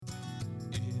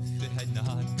had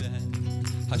not been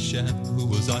Hashem who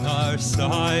was on our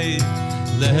side,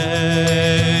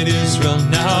 let Israel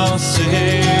now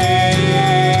sing.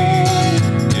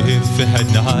 If it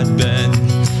had not been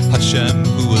Hashem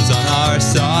who was on our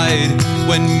side,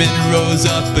 when men rose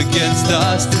up against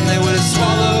us, then they would have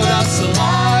swallowed us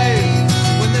alive.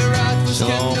 When their wrath was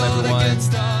Shalom, kindled everyone.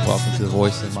 against us. Welcome to the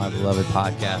Voice of My Beloved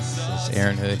podcast. It's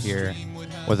Aaron Hood here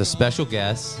with a special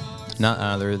guest, none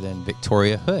other than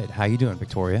Victoria Hood. How you doing,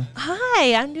 Victoria?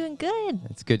 Hi, I'm doing good.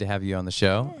 It's good to have you on the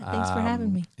show. Yeah, thanks for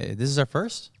having me. This is our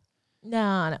first?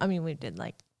 No, I mean, we did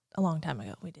like a long time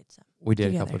ago. We did some. We did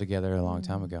together. a couple together a long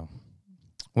time ago.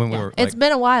 When we were, It's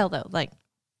been a while though, like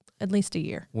at least a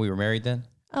year. we were married then?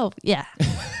 Oh yeah,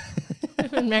 we've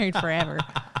been married forever.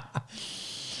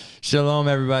 Shalom,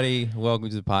 everybody. Welcome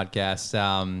to the podcast.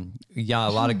 Yeah, a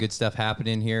lot of good stuff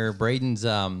happening here. Braden's,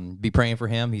 be praying for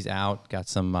him. He's out, got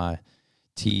some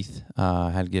teeth,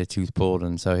 had to get a tooth pulled,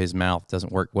 and so his mouth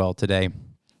doesn't work well today.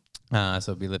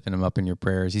 So be lifting him up in your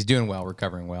prayers. He's doing well,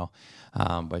 recovering well,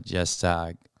 but just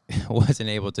wasn't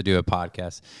able to do a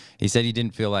podcast. He said he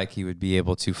didn't feel like he would be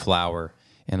able to flower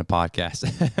in a podcast.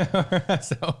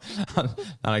 So I'm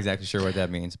not exactly sure what that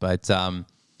means, but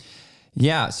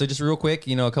yeah, so just real quick,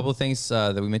 a couple of things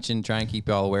that we mentioned, try and keep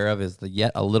you all aware of is the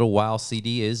Yet a Little While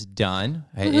CD is done.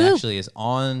 It actually is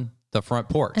on the front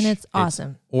porch. And it's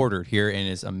awesome. It's ordered here and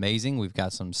it's amazing. We've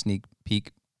got some sneak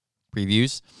peek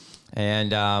previews.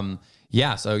 And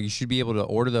yeah, so you should be able to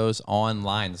order those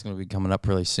online. It's going to be coming up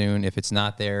really soon. If it's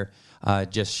not there,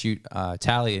 just shoot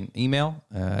Tally an email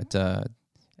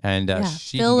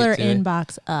she fill can her get to it.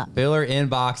 inbox up. Fill her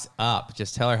inbox up.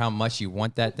 Just tell her how much you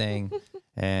want that thing.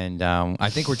 And I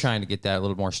think we're trying to get that a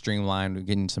little more streamlined. We're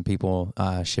getting some people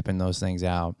shipping those things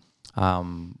out.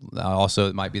 Also,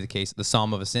 it might be the case. The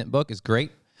Psalm of Ascent book is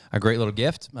great. A great little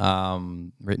gift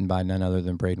written by none other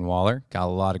than Braden Waller. Got a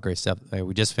lot of great stuff.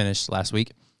 We just finished last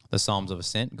week the Psalms of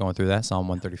Ascent, going through that, Psalm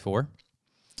 134.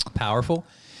 Powerful.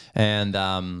 And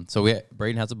so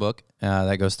Braden has a book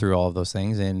that goes through all of those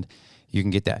things, and you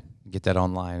can get that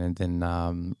online, and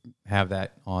then have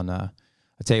that on a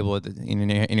table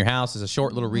in your house. It's a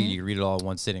short little read. You can read it all in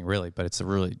one sitting, really, but it's a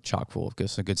really chock full of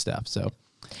some good stuff. So,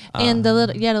 And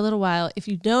yet a little while, if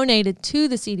you donated to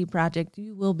the CD project,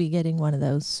 you will be getting one of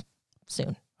those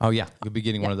soon. oh yeah, you'll be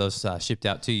getting one of those shipped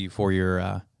out to you for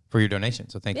your donation.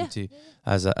 So thank you to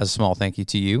as a small thank you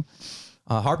to you.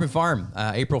 Harp and Farm,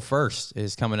 April 1st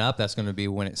is coming up. That's going to be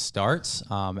when it starts,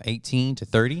 18 to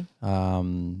 30.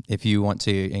 If you want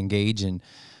to engage in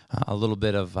a little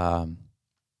bit of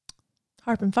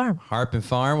Harp and Farm. Harp and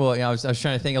Farm. Well, I was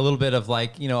trying to think a little bit of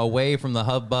away from the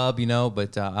hubbub,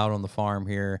 but out on the farm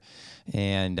here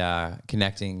and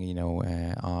connecting,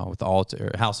 with the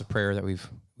altar, house of prayer that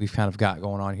we've kind of got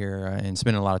going on here and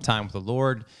spending a lot of time with the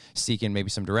Lord, seeking maybe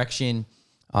some direction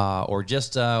or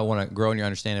just want to grow in your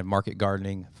understanding of market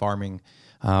gardening, farming.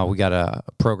 We got a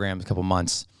program in a couple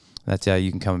months that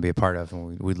you can come and be a part of,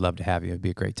 and we'd love to have you. It'd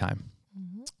be a great time.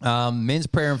 Mm-hmm. Men's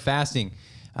prayer and fasting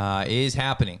is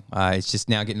happening. It's just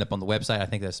now getting up on the website. I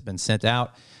think that's been sent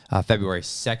out February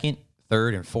 2nd,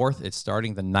 3rd, and 4th. It's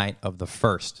starting the night of the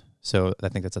 1st. So I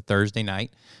think that's a Thursday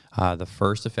night, the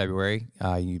 1st of February.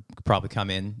 You could probably come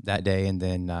in that day, and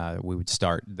then we would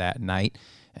start that night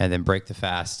and then break the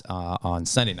fast on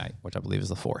Sunday night, which I believe is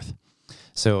the 4th.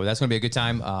 So that's going to be a good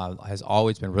time. Has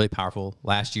always been really powerful.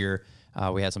 Last year,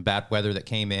 we had some bad weather that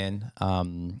came in,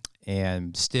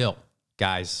 and still,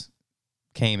 guys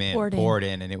came in, poured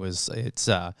in, and it's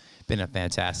been a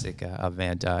fantastic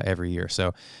event every year.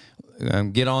 So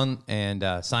get on and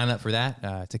sign up for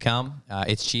that to come.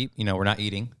 It's cheap. We're not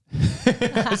eating.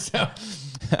 So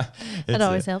That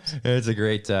always helps. It's a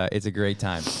great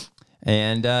time.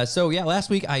 And last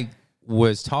week I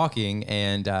was talking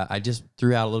and I just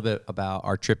threw out a little bit about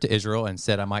our trip to Israel and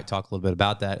said I might talk a little bit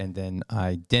about that, and then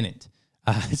I didn't.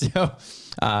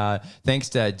 Thanks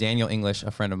to Daniel English,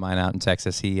 a friend of mine out in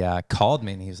Texas, he called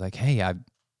me and he was like, "Hey,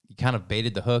 you kind of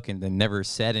baited the hook and then never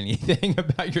said anything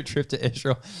about your trip to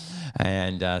Israel."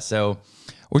 And so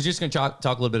we're just going to talk a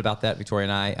little bit about that, Victoria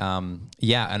and I.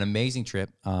 An amazing trip.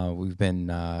 We've been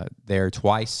there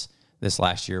twice this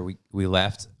last year. We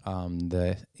left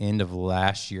the end of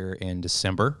last year in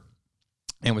December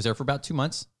and was there for about 2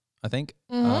 months, I think.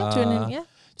 Mm-hmm.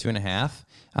 2.5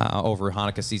 over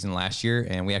Hanukkah season last year,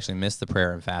 and we actually missed the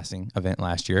prayer and fasting event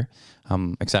last year.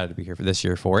 I'm excited to be here for this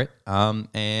year for it.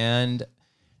 And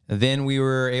then we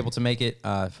were able to make it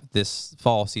this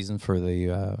fall season for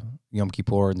the Yom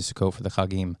Kippur and the Sukkot for the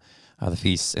Chagim, the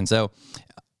feasts. And so,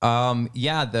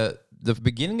 the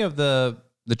beginning of the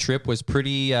trip was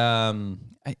pretty.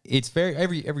 It's very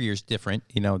every year is different,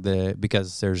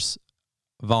 because there's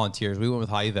volunteers. We went with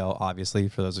Hayvel, obviously,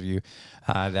 for those of you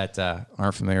that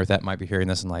aren't familiar with that, might be hearing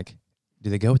this and like, do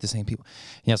they go with the same people?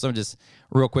 Yeah, so just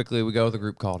real quickly, we go with a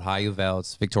group called Hayvel.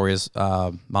 It's Victoria's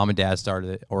mom and dad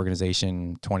started the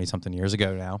organization 20-something years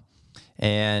ago now.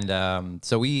 And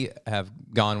so we have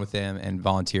gone with them and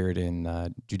volunteered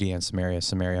in Judea and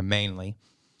Samaria mainly.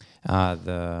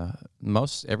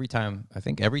 Every time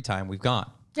we've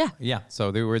gone. Yeah. Yeah.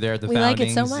 So they were there at the We like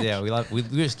foundings. it so much. Yeah, we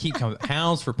just keep coming.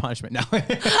 Hounds for punishment. No.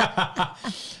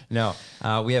 No,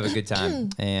 we have a good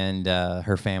time. And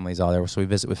her family's all there. So we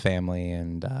visit with family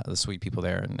and the sweet people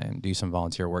there and do some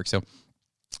volunteer work. So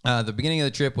the beginning of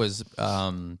the trip was,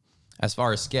 as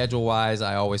far as schedule-wise,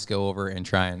 I always go over and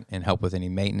try and help with any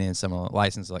maintenance. I'm a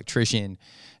licensed electrician.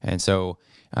 And so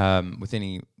with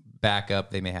any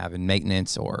backup they may have in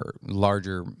maintenance or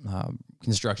larger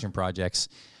construction projects,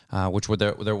 which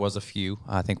there was a few.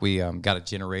 I think we got a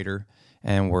generator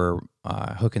and we're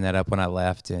hooking that up when I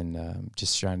left and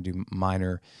just trying to do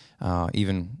minor,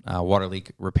 even water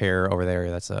leak repair over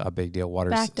there. That's a big deal.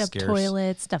 Water's Backed up scarce.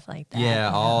 toilets, stuff like that.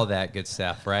 Yeah, all that good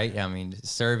stuff, right? I mean,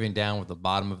 serving down with the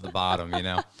bottom of the bottom, you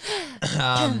know.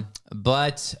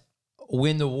 But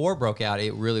when the war broke out,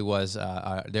 it really was,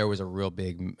 there was a real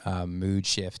big mood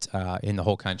shift in the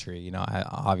whole country. You know,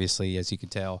 obviously, as you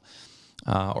could tell,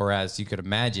 or as you could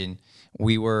imagine,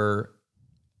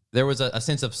 there was a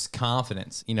sense of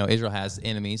confidence. You know, Israel has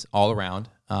enemies all around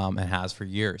and has for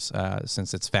years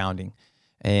since its founding,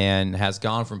 and has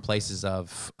gone from places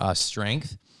of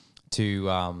strength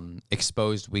to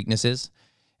exposed weaknesses.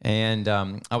 And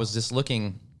I was just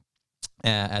looking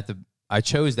I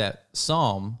chose that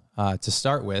psalm to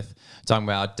start with, talking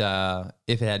about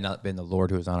if it had not been the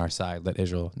Lord who was on our side, let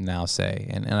Israel now say.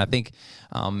 And I think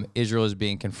Israel is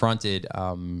being confronted,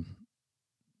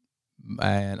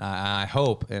 and I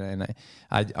hope, and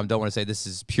I don't want to say this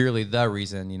is purely the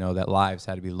reason, you know, that lives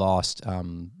had to be lost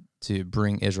to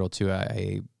bring Israel to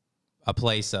a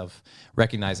place of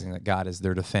recognizing that God is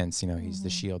their defense. You know, He's the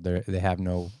shield. They have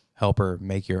no helper,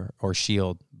 maker, or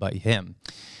shield but Him.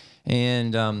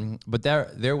 And but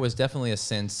there was definitely a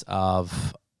sense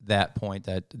of that point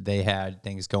that they had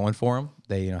things going for them.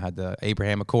 They, you know, had the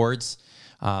Abraham Accords.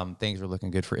 Things were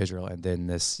looking good for Israel, and then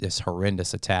this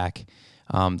horrendous attack.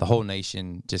 The whole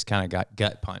nation just kind of got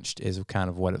gut punched, is kind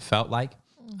of what it felt like.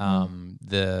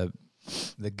 The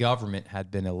government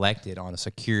had been elected on a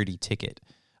security ticket.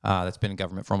 That's been in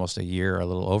government for almost a year, or a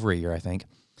little over a year, I think.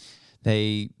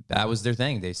 That was their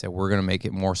thing. They said, we're going to make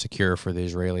it more secure for the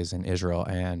Israelis in Israel.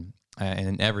 And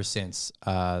ever since,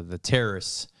 the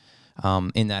terrorists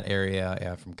in that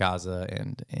area from Gaza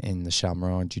and in the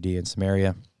Shamron, Judea and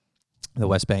Samaria, the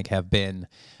West Bank, have been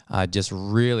just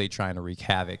really trying to wreak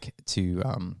havoc to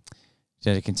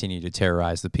continue to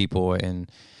terrorize the people.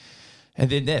 And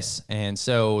then this. And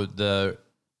so the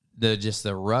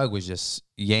rug was just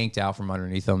yanked out from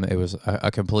underneath them. It was a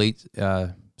complete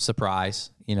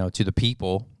surprise, you know, to the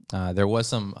people. There was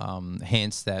some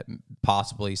hints that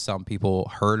possibly some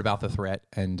people heard about the threat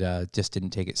and just didn't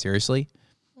take it seriously,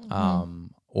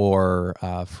 or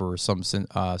for some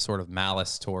sort of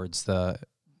malice towards the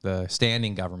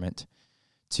standing government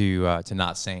to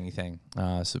not say anything.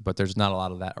 But there's not a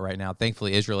lot of that right now.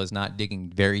 Thankfully, Israel is not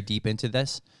digging very deep into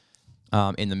this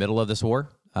in the middle of this war.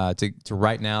 To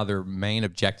right now, their main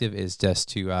objective is just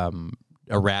to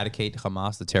eradicate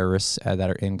Hamas, the terrorists that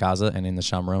are in Gaza and in the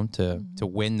Shamron, to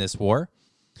win this war.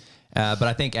 But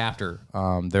I think after,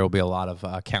 there will be a lot of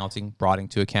accounting brought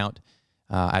into account,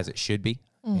 as it should be.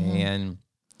 And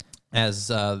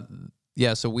so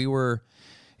we were,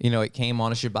 you know, it came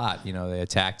on a Shabbat. You know, they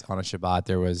attacked on a Shabbat.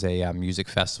 There was a music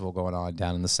festival going on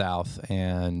down in the south,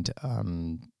 and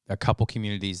a couple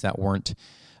communities that weren't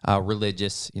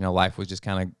religious. You know, life was just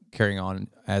kind of carrying on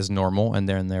as normal. And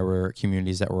then there were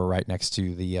communities that were right next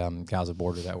to the Gaza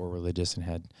border that were religious and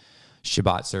had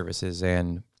Shabbat services.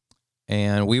 And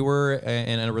we were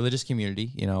in a religious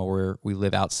community, you know, where we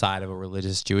live outside of a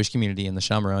religious Jewish community in the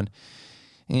Shamron.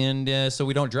 And so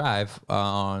we don't drive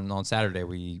on Saturday.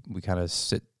 We kind of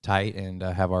sit tight and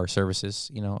have our services,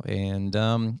 you know.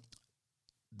 And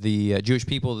the Jewish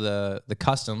people, the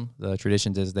custom, the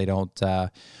traditions is they don't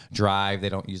drive, they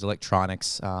don't use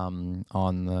electronics on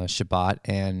the Shabbat.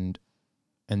 And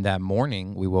that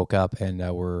morning we woke up and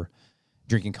we're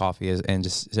drinking coffee and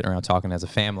just sitting around talking as a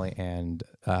family. And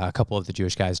a couple of the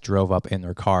Jewish guys drove up in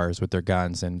their cars with their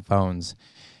guns and phones.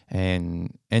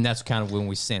 And that's kind of when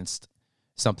we sensed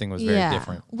something was very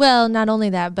different. Well, not only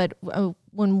that, but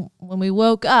when we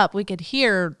woke up, we could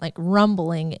hear like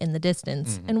rumbling in the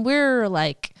distance, and we're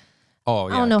like, I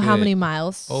don't know how many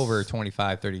miles, over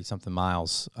 25, 30 something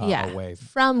miles away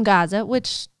from Gaza,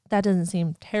 which that doesn't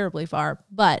seem terribly far,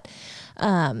 but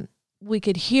we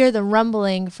could hear the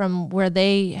rumbling from where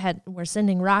they were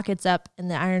sending rockets up,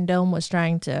 and the Iron Dome was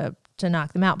trying to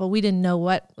knock them out, but we didn't know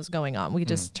what was going on. We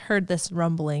just heard this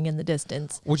rumbling in the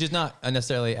distance, which is not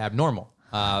necessarily abnormal.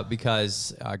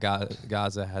 Because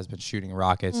Gaza has been shooting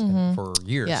rockets for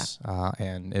years,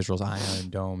 and Israel's Iron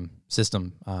Dome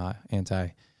system,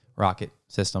 anti-rocket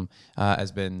system,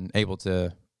 has been able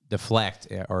to deflect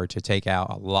or to take out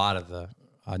a lot of the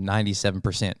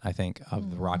 97%, I think,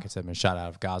 of the rockets that have been shot out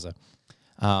of Gaza.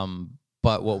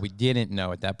 But what we didn't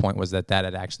know at that point was that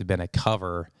had actually been a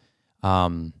cover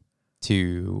for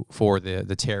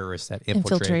the terrorists that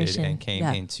infiltrated and came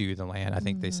into the land. I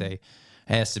think they say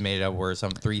estimated over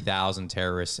some 3,000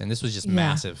 terrorists, and this was just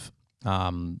massive,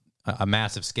 a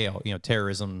massive scale.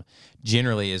 Terrorism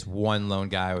generally is one lone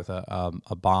guy with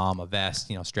a bomb, a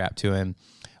vest, strapped to him,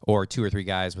 or two or three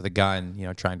guys with a gun,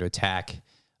 trying to attack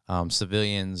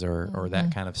civilians or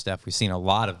that kind of stuff. We've seen a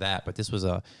lot of that, but this was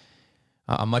a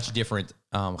much different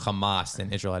Hamas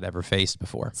than Israel had ever faced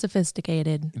before.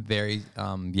 Sophisticated, very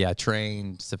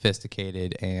trained,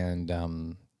 sophisticated,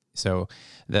 and so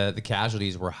the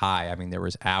casualties were high. I mean, there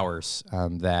was hours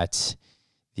that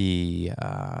the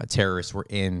terrorists were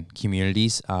in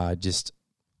communities, just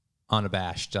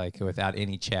unabashed, like without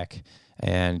any check,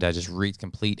 and just wreaked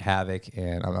complete havoc.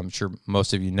 And I'm sure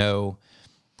most of you know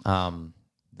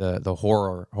the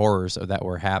horrors that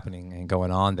were happening and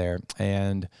going on there.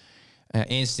 And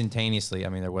instantaneously, I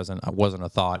mean, there wasn't a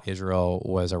thought. Israel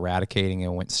was eradicating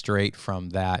and went straight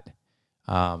from that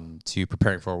to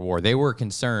preparing for a war. They were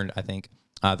concerned, I think,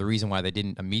 the reason why they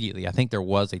didn't immediately, I think there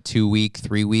was a 2-week,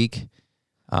 3-week.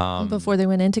 Before they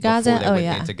went into Gaza?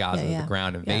 Into Gaza, the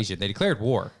ground invasion. They declared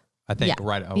war, I think,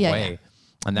 right away.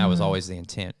 And that was always the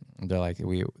intent. They're like,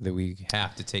 we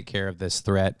have to take care of this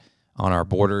threat on our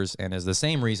borders. And is the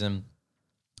same reason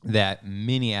that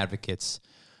many advocates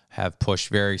have pushed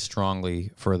very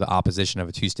strongly for the opposition of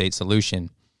a two-state solution.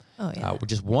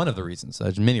 Which is one of the reasons.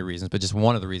 There's many reasons, but just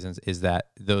one of the reasons is that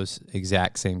those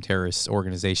exact same terrorist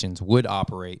organizations would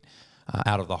operate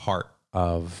out of the heart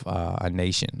of a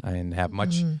nation and have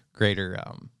much greater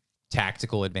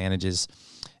tactical advantages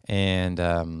and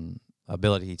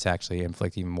ability to actually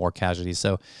inflict even more casualties.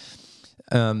 So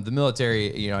the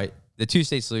military, the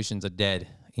two-state solution is a dead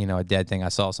thing. I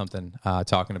saw something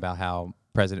talking about how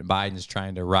President Biden is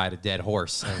trying to ride a dead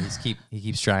horse. He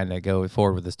keeps trying to go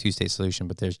forward with this two-state solution,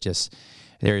 but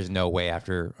there is no way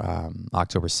after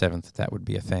October 7th that would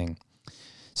be a thing.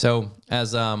 So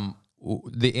as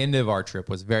the end of our trip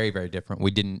was very, very different.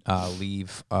 We didn't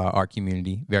leave our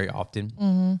community very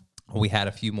often. We had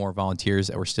a few more volunteers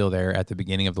that were still there at the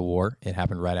beginning of the war. It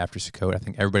happened right after Sukkot. I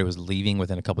think everybody was leaving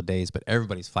within a couple of days, but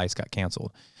everybody's flights got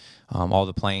canceled. All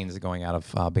the planes going out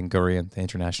of Ben Gurion, the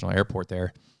international airport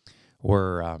there,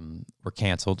 were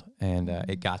canceled, and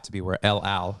it got to be where El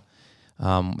Al,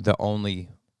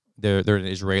 they're an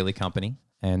Israeli company,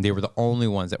 and they were the only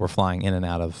ones that were flying in and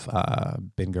out of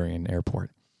Ben Gurion Airport,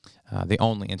 the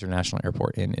only international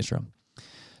airport in Israel.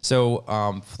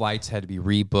 So flights had to be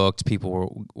rebooked.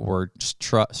 People were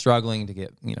struggling to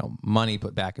get money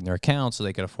put back in their accounts so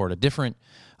they could afford a different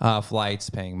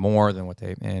flights, paying more than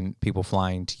and people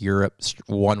flying to Europe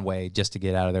one way just to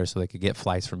get out of there so they could get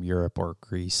flights from Europe or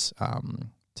Greece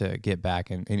to get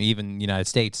back, and even the United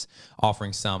States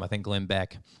offering some. I think Glenn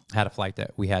Beck had a flight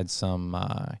that we had some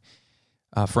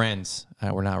friends.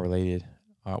 We're not related.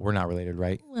 We're not related,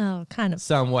 right? Well, kind of.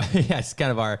 Somewhat. Yeah, it's kind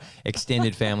of our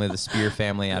extended family, the Spear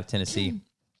family out of Tennessee.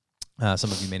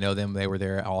 Some of you may know them. They were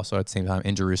there also at the same time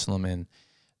in Jerusalem, and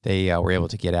they were able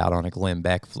to get out on a Glenn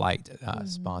Beck flight,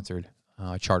 sponsored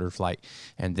chartered flight.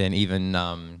 And then even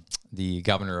the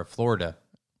governor of Florida,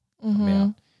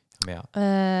 DeSantis,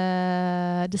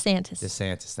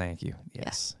 thank you.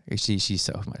 Yes, she's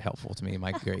so helpful to me.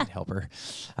 My great helper,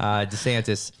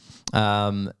 DeSantis.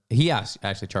 He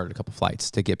actually chartered a couple flights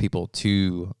to get people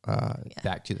to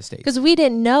back to the States, because we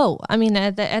didn't know. I mean,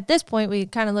 at this point, we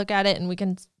kind of look at it and we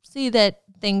can see that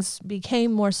things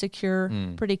became more secure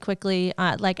pretty quickly,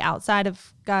 like outside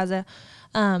of Gaza.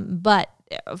 But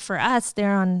for us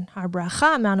there on Har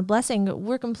Bracha, Mount of Blessing,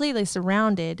 we're completely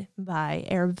surrounded by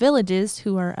Arab villages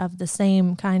who are of the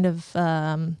same kind of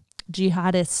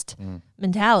jihadist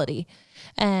mentality.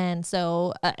 And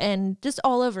so, and just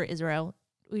all over Israel,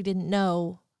 we didn't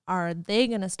know, are they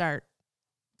going to start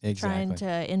trying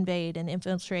to invade and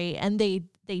infiltrate? And they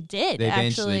did. They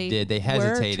eventually did. They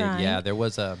hesitated. Yeah, there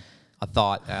was a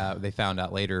thought. They found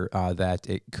out later that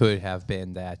it could have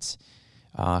been that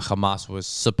Hamas was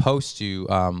supposed to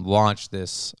launch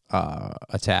this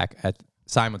attack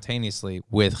simultaneously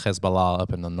with Hezbollah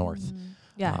up in the north.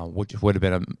 which would have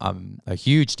been a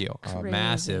huge deal, a Crazy.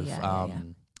 massive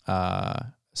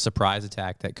surprise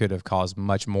attack that could have caused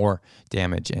much more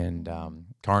damage and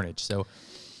carnage. So,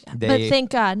 But thank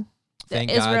God,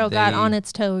 Israel got on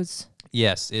its toes.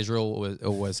 Yes, Israel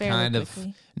was fairly kind quickly.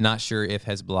 of not sure if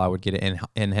Hezbollah would get it,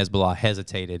 and Hezbollah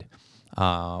hesitated,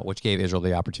 which gave Israel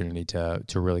the opportunity to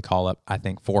really call up, I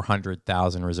think,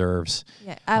 400,000 reserves.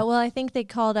 Yeah. Well, I think they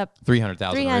called up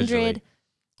 300,000 originally.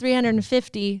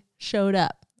 350 showed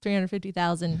up.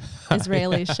 350,000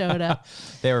 Israelis showed up.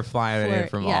 They were flying in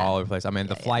from all over the place. I mean,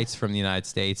 the flights from the United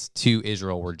States to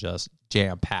Israel were just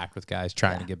jam-packed with guys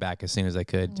trying to get back as soon as they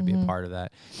could to be a part of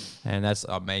that. And that's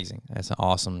amazing. That's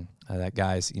awesome that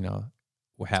guys,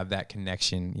 will have that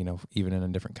connection, even in a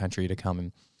different country to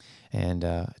come and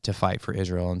to fight for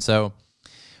Israel. And so,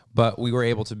 but we were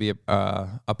able to be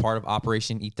a part of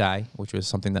Operation Itai, which was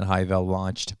something that Haivel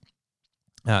launched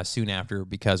soon after,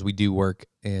 because we do work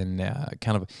in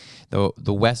kind of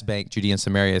the West Bank. Judea and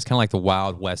Samaria is kind of like the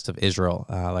Wild West of Israel.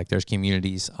 Like there's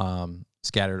communities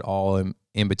scattered all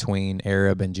in between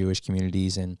Arab and Jewish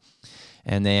communities, and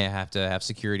they have to have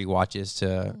security watches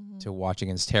to watch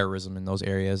against terrorism in those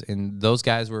areas. And those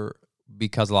guys were,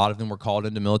 because a lot of them were called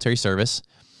into military service,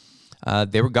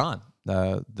 they were gone.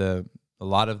 A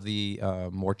lot of the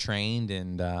more trained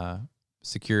and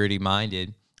security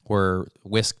minded were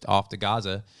whisked off to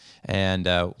Gaza and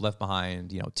left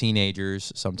behind,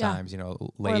 teenagers, sometimes,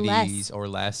 ladies or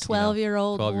less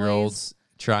 12-year-olds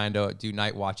trying to do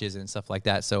night watches and stuff like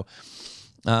that. So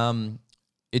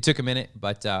it took a minute,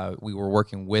 but we were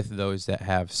working with those that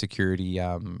have security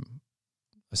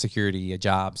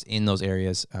jobs in those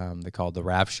areas. They're called the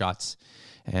RAV shots,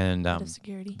 and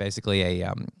basically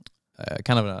a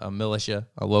kind of a militia,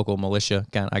 a local militia,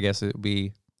 kind of, I guess it would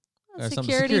be.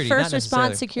 Security, first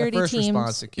response security teams. First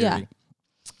response security.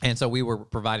 Yeah. And so we were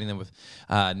providing them with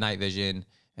night vision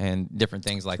and different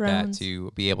things like drones. that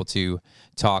to be able to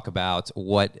talk about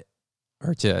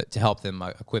to help them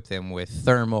equip them with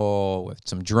thermal, with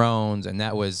some drones, and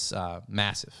that was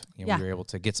massive. We were able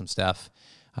to get some stuff.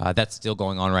 That's still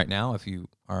going on right now. If you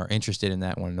are interested in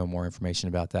that, want to know more information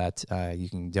about that, you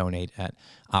can donate at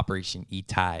Operation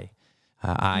Itai,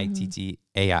 ITTAI,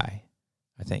 I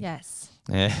think. Yes.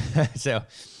 So,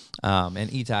 and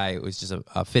Itai was just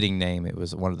a fitting name. It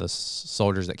was one of the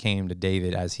soldiers that came to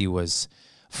David as he was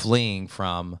fleeing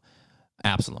from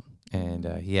Absalom, and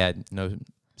he had no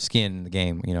skin in the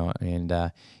game,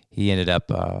 and he ended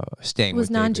up staying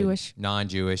with non-Jewish.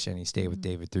 Non-Jewish, and he stayed with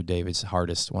David through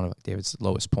one of David's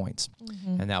lowest points,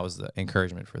 and that was the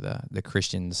encouragement for the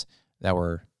Christians that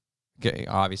were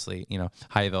obviously,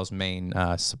 Haivel's main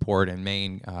support and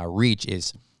main reach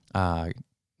is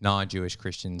non-Jewish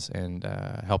Christians, and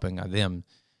helping them,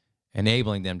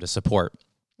 enabling them to support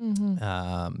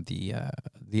the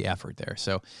effort there.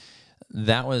 So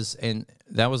that was the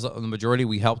majority.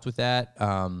 We helped with that.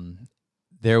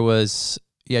 There was,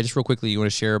 just real quickly, you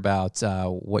want to share about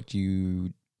what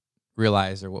you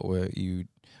realized or what you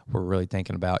were really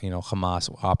thinking about, Hamas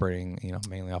operating,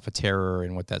 mainly off of terror,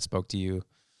 and what that spoke to you.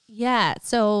 Yeah.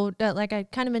 So like I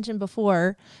kind of mentioned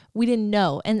before, we didn't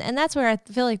know. And that's where I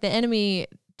feel like the enemy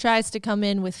tries to come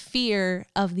in with fear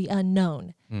of the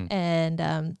unknown.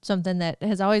 And something that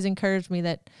has always encouraged me,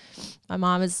 that my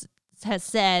mom has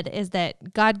said, is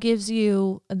that God gives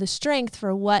you the strength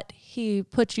for what he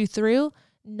puts you through,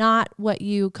 not what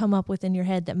you come up with in your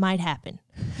head that might happen.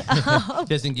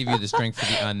 Doesn't give you the strength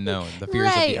for the unknown, the fears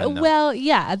of the unknown. Well,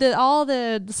 yeah, all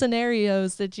the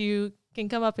scenarios that you can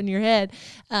come up in your head,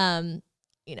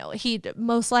 he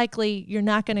most likely, you're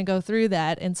not going to go through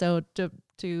that. And so to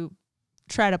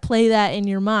try to play that in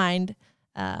your mind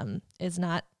is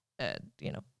not,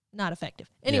 not effective.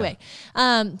 Anyway,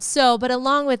 but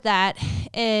along with that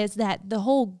is that the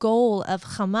whole goal of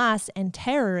Hamas and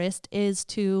terrorists is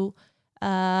to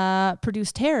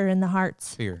produce terror in the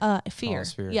hearts. Fear.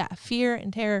 Yeah, fear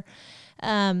and terror.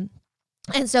 And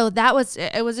so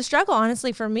it was a struggle,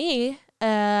 honestly, for me.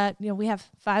 We have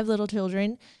 5 little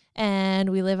children,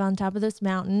 and we live on top of this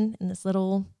mountain in this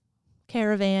little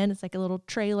caravan. It's like a little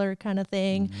trailer kind of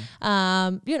thing.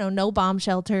 No bomb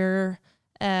shelter.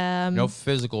 No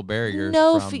physical barriers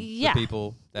from the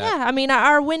people. I mean,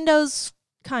 our windows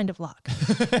kind of lock.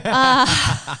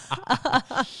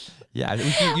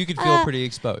 You could feel pretty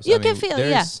exposed.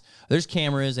 There's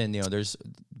cameras, and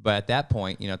but at that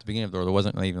point, at the beginning of the war, there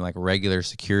wasn't even like regular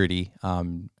security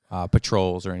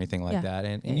patrols or anything like that,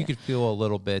 and you could feel a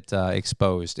little bit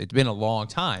exposed. It's been a long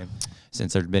time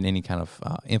since there'd been any kind of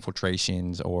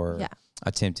infiltrations or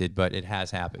attempted, but it has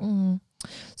happened.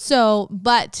 So,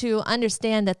 but to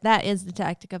understand that that is the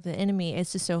tactic of the enemy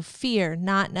is to sow fear,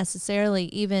 not necessarily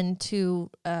even to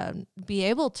be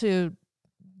able to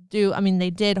do. I mean, they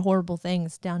did horrible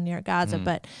things down near Gaza,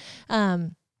 but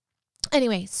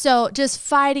anyway, so just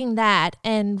fighting that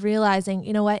and realizing,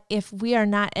 you know what, if we are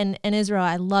not in Israel,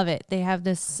 I love it. They have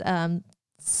this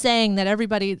saying that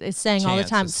everybody is saying all the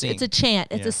time. It's a chant.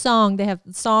 It's a song. They have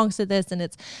songs to this, and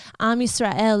it's Am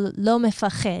Yisrael lo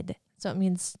mefached. So it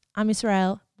means Am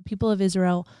Yisrael, the people of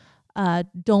Israel,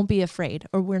 don't be afraid,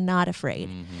 or we're not afraid.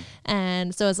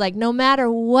 And so it's like, no matter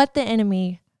what the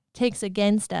enemy takes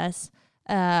against us,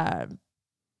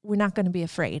 we're not going to be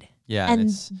afraid. Yeah, and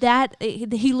that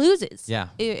he loses. Yeah,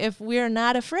 if we're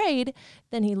not afraid,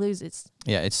 then he loses.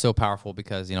 Yeah, it's so powerful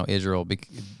because Israel,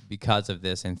 because of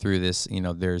this and through this,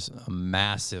 there's a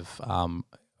massive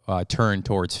turn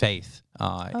towards faith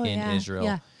in Israel.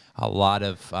 Yeah. A lot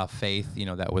of faith,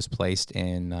 that was placed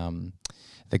in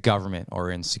the government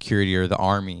or in security or the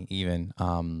army. Even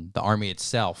the army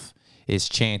itself is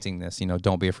chanting this.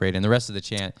 Don't be afraid. And the rest of the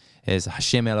chant is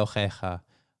Hashem Elohecha,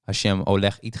 Hashem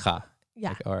Olech Itcha.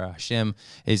 Yeah. Or Hashem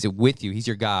is with you. He's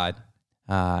your God,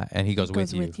 and He goes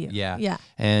with you. Yeah. Yeah.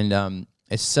 And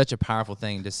it's such a powerful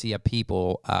thing to see a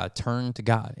people turn to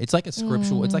God. It's like a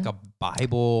scriptural. It's like a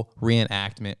Bible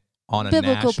reenactment on a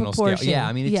biblical national proportion. scale. Yeah,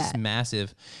 I mean, it's just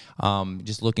massive.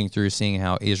 Just looking through, seeing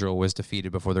how Israel was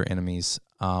defeated before their enemies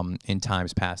in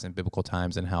times past, in biblical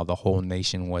times, and how the whole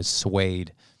nation was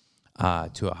swayed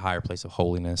to a higher place of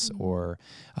holiness or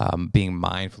being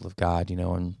mindful of God.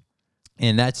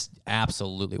 And that's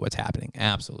absolutely what's happening.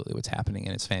 Absolutely what's happening,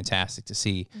 and it's fantastic to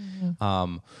see.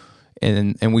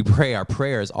 And we pray. Our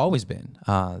prayer has always been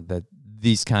that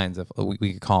these kinds of,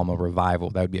 we could call them a revival.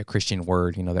 That would be a Christian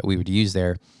word, that we would use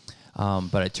there.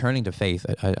 But a turning to faith,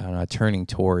 a turning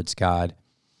towards God,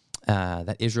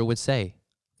 that Israel would say,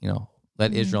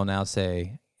 let Israel now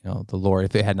say, the Lord,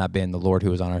 if it had not been the Lord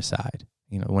who was on our side,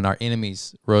 when our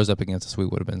enemies rose up against us, we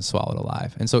would have been swallowed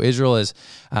alive. And so Israel is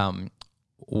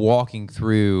walking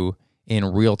through in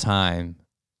real time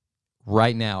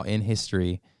right now in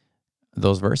history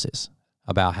those verses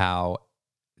about how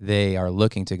they are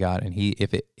looking to God, and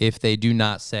if they do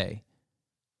not say,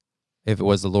 if it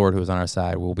was the Lord who was on our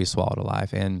side, we'll be swallowed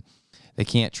alive. And they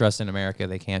can't trust in America,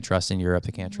 they can't trust in Europe,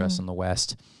 they can't trust in the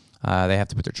West. They have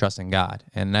to put their trust in God,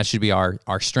 and that should be our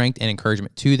strength and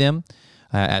encouragement to them.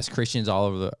 As Christians all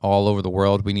over the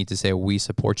world, we need to say we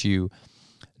support you,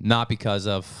 not because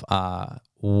of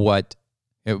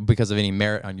because of any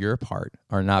merit on your part,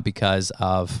 or not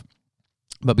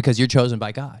but because you're chosen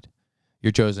by God.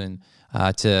 You're chosen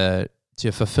to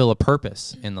fulfill a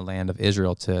purpose in the land of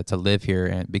Israel, to live here,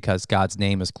 and because God's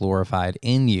name is glorified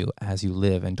in you as you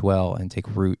live and dwell and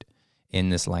take root in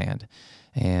this land.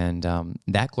 And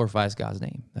that glorifies God's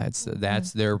name.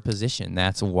 That's their position.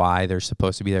 That's why they're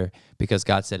supposed to be there, because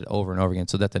God said it over and over again,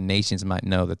 so that the nations might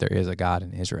know that there is a God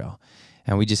in Israel.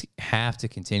 And we just have to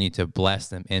continue to bless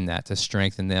them in that, to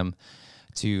strengthen them,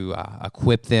 to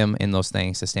equip them in those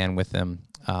things, to stand with them,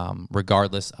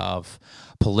 regardless of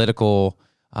political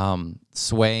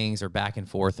swayings or back and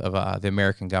forth of the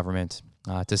American government,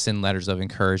 to send letters of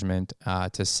encouragement,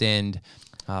 to send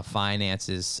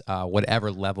finances,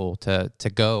 whatever level to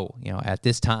go, at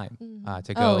this time,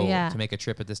 to make a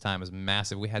trip at this time was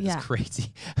massive. We had this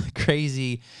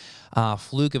crazy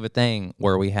fluke of a thing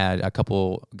where we had a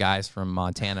couple guys from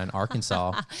Montana and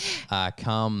Arkansas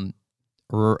come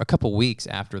a couple weeks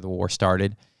after the war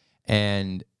started,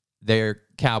 and they're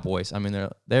cowboys. I mean,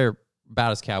 they're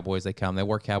about as cowboys they come. They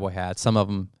wear cowboy hats. Some of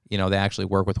them, they actually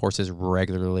work with horses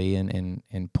regularly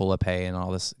and pull up hay and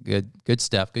all this good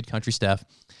stuff, good country stuff.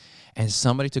 And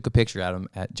somebody took a picture of them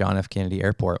at John F. Kennedy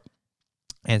Airport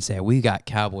and said, "We got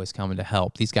cowboys coming to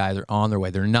help. These guys are on their way.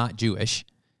 They're not Jewish,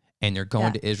 and they're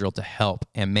going to Israel to help."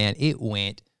 And man, it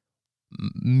went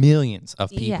millions of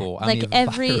people. Yeah,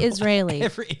 every Israeli.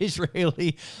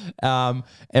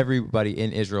 Everybody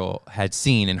in Israel had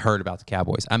seen and heard about the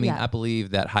Cowboys. I mean, I believe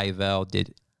that Hayvel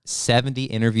did 70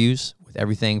 interviews with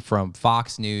everything from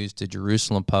Fox News to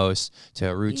Jerusalem Post to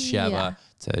Arutz Sheva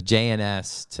to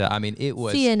JNS to, it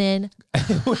was CNN.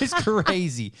 It was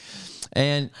crazy.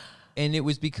 And it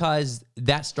was because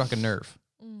that struck a nerve.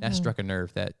 That struck a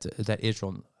nerve that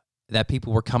Israel, that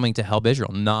people were coming to help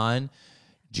Israel,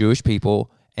 non-Jewish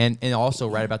people. And also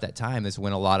right about that time is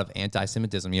when a lot of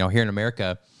anti-Semitism, here in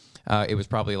America, it was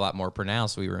probably a lot more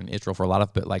pronounced. We were in Israel for a lot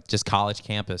of, but like just college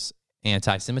campus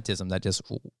anti-Semitism that just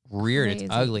reared its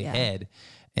ugly head,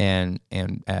 and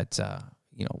at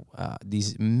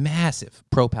these massive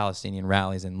pro-Palestinian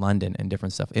rallies in London and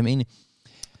different stuff.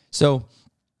 So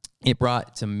it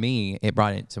brought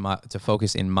it to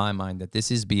focus in my mind that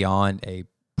this is beyond a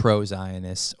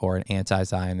pro-Zionist or an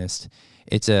anti-Zionist.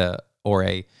 It's a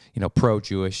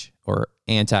pro-Jewish or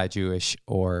anti-Jewish,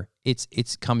 or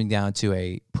it's coming down to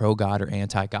a pro-God or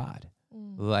anti-God.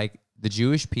 Like the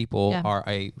Jewish people are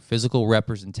a physical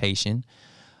representation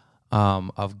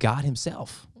of God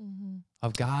Himself,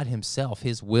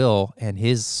 His will and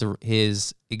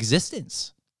His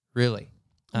existence, really.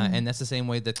 And that's the same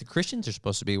way that the Christians are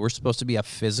supposed to be. We're supposed to be a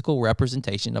physical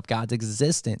representation of God's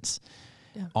existence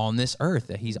on this earth,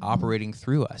 that He's operating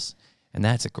through us. And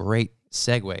that's a great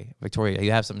segue. Victoria,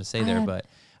 you have something to say there, but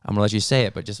I'm going to let you say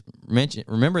it. But just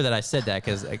remember that I said that,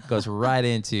 because it goes right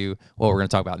into what we're going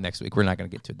to talk about next week. We're not going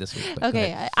to get to it this week.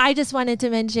 Okay, I just wanted to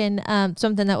mention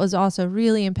something that was also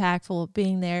really impactful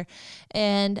being there.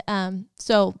 And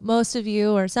so most of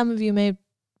you, or some of you may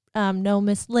know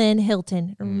Miss Lynn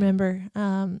Hilton. Remember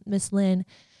Miss Lynn?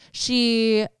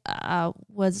 She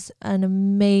was an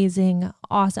amazing,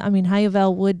 awesome. I mean,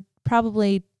 Hayuvel would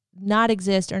probably not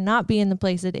exist or not be in the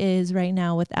place it is right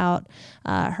now without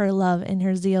her love and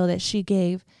her zeal that she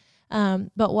gave.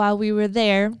 But while we were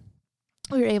there,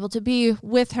 we were able to be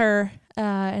with her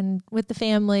and with the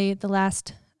family the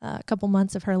last couple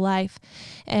months of her life.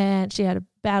 And she had a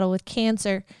battle with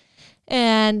cancer.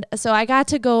 And so I got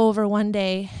to go over one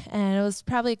day, and it was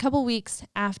probably a couple weeks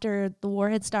after the war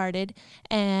had started.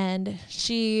 And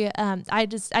she, I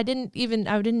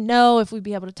didn't know if we'd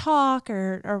be able to talk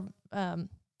or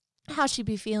how she'd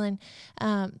be feeling.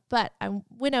 But I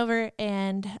went over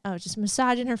and I was just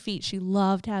massaging her feet. She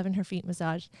loved having her feet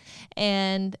massaged.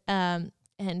 And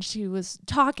she was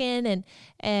talking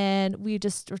and we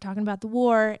just were talking about the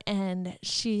war. And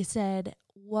she said,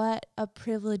 what a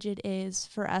privilege it is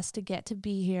for us to get to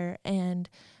be here and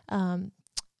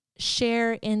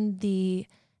share in the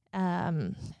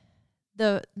I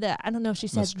don't know if she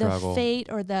said the fate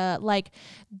or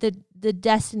the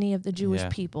destiny of the Jewish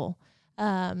people.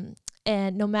 And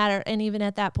no matter, and even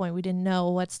at that point, we didn't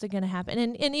know what's going to happen.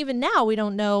 And even now, we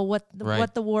don't know what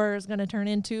the war is going to turn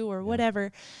into or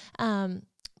whatever.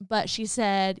 But she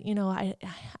said, I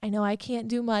know I can't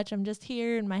do much. I'm just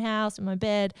here in my house, in my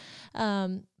bed.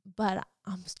 But I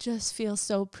just feel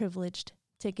so privileged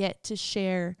to get to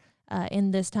share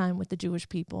in this time with the Jewish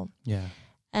people. Yeah.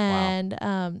 And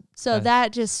so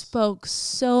that just spoke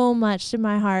so much to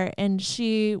my heart. And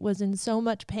she was in so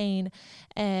much pain.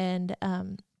 And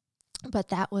but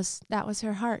that was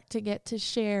her heart, to get to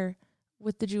share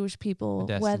with the Jewish people,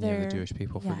 the destiny of the Jewish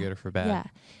people, for good or for bad. Yeah,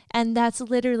 and that's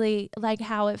literally like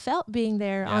how it felt being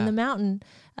there on the mountain.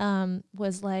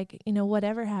 Was like,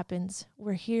 whatever happens,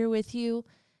 we're here with you,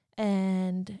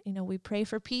 and we pray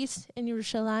for peace in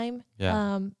Yerushalayim.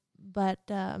 Yeah. But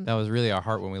that was really our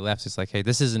heart when we left. It's like, hey,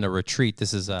 this isn't a retreat.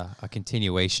 This is a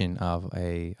continuation of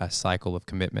a cycle of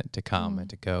commitment to come and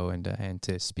to go and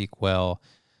to speak well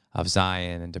of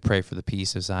Zion and to pray for the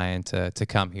peace of Zion to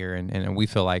come here. And we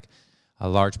feel like a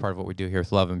large part of what we do here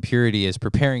with Love and Purity is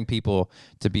preparing people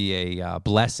to be a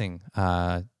blessing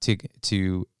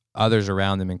to others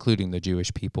around them, including the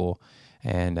Jewish people,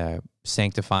 and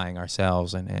sanctifying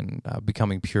ourselves and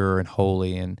becoming pure and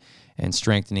holy and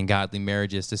strengthening godly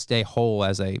marriages to stay whole.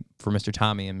 For Mr.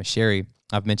 Tommy and Ms. Sherry,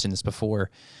 I've mentioned this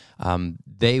before,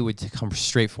 they would come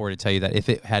straight forward to tell you that if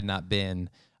it had not been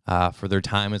for their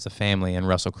time as a family in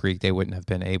Russell Creek, they wouldn't have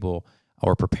been able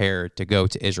or prepared to go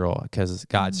to Israel, because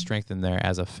God strengthened them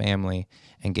as a family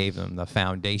and gave them the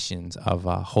foundations of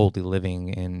holy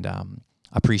living and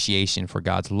appreciation for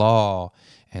God's law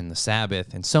and the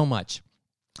Sabbath and so much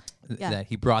that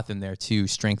He brought them there to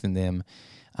strengthen them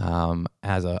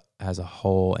as a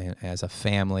whole and as a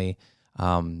family,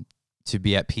 to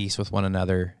be at peace with one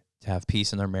another, to have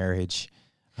peace in their marriage.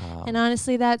 And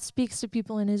honestly, that speaks to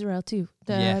people in Israel too.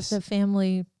 The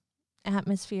family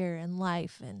atmosphere and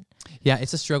life. And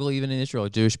it's a struggle even in Israel.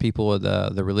 Jewish people,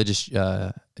 the religious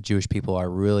Jewish people are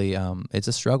really, it's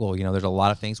a struggle. There's a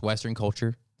lot of things, Western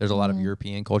culture, there's a lot of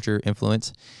European culture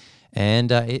influence,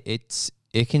 and it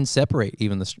can separate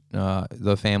even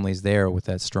the families there with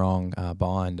that strong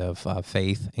bond of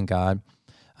faith in God.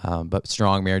 But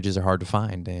strong marriages are hard to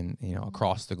find, and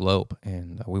across the globe,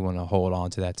 and we want to hold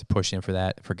on to that, to push in for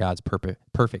that, for God's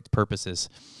perfect purposes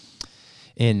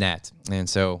in that. And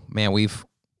so, man, we've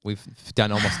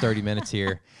done almost 30 minutes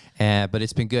here, but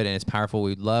it's been good and it's powerful.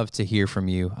 We'd love to hear from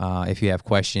you. If you have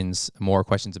more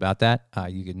questions about that,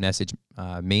 you can message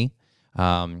me.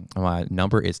 My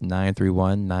number is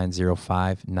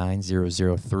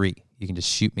 931-905-9003. You can just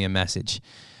shoot me a message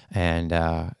and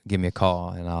give me a call,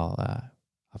 and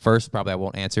First, probably I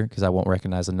won't answer because I won't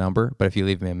recognize the number. But if you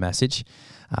leave me a message,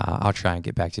 I'll try and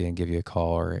get back to you and give you a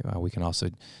call. Or we can also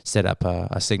set up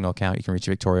a Signal account. You can reach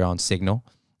Victoria on Signal,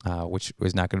 which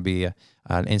is not going to be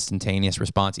an instantaneous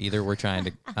response either. We're trying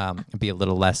to be a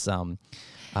little less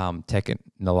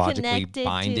technologically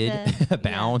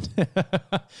bound.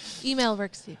 Email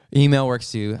works too. Email works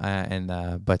too.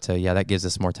 But that gives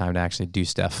us more time to actually do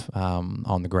stuff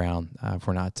on the ground if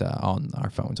we're not on our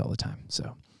phones all the time.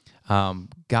 So.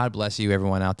 God bless you,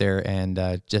 everyone out there,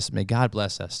 and just may God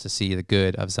bless us to see the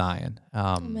good of Zion,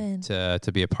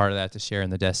 to be a part of that, to share in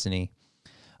the destiny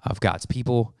of God's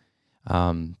people,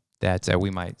 that we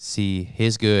might see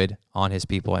His good on His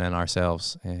people and in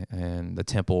ourselves, and the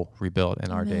temple rebuilt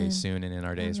in our days soon and in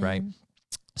our days, right?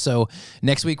 So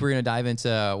next week we're going to dive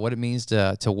into what it means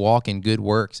to walk in good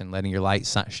works and letting your light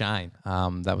shine.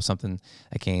 That was something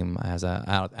that came as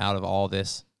out of all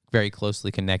this, very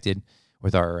closely connected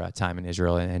with our time in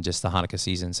Israel and just the Hanukkah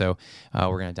season. So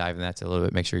we're going to dive in that a little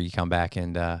bit. Make sure you come back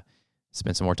and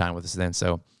spend some more time with us then.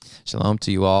 So shalom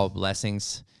to you all.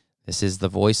 Blessings. This is the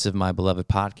Voice of My Beloved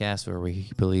podcast, where we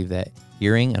believe that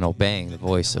hearing and obeying the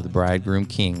voice of the bridegroom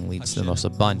king leads to the most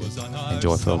abundant and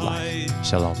joyful life.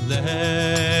 Shalom.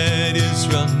 Let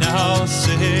Israel now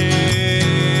sing.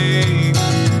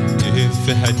 If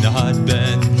it had not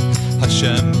been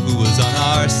Hashem who was on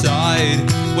our side,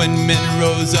 when men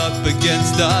rose up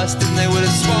against us, then they would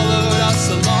have swallowed us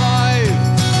alive.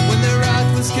 When their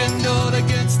wrath was kindled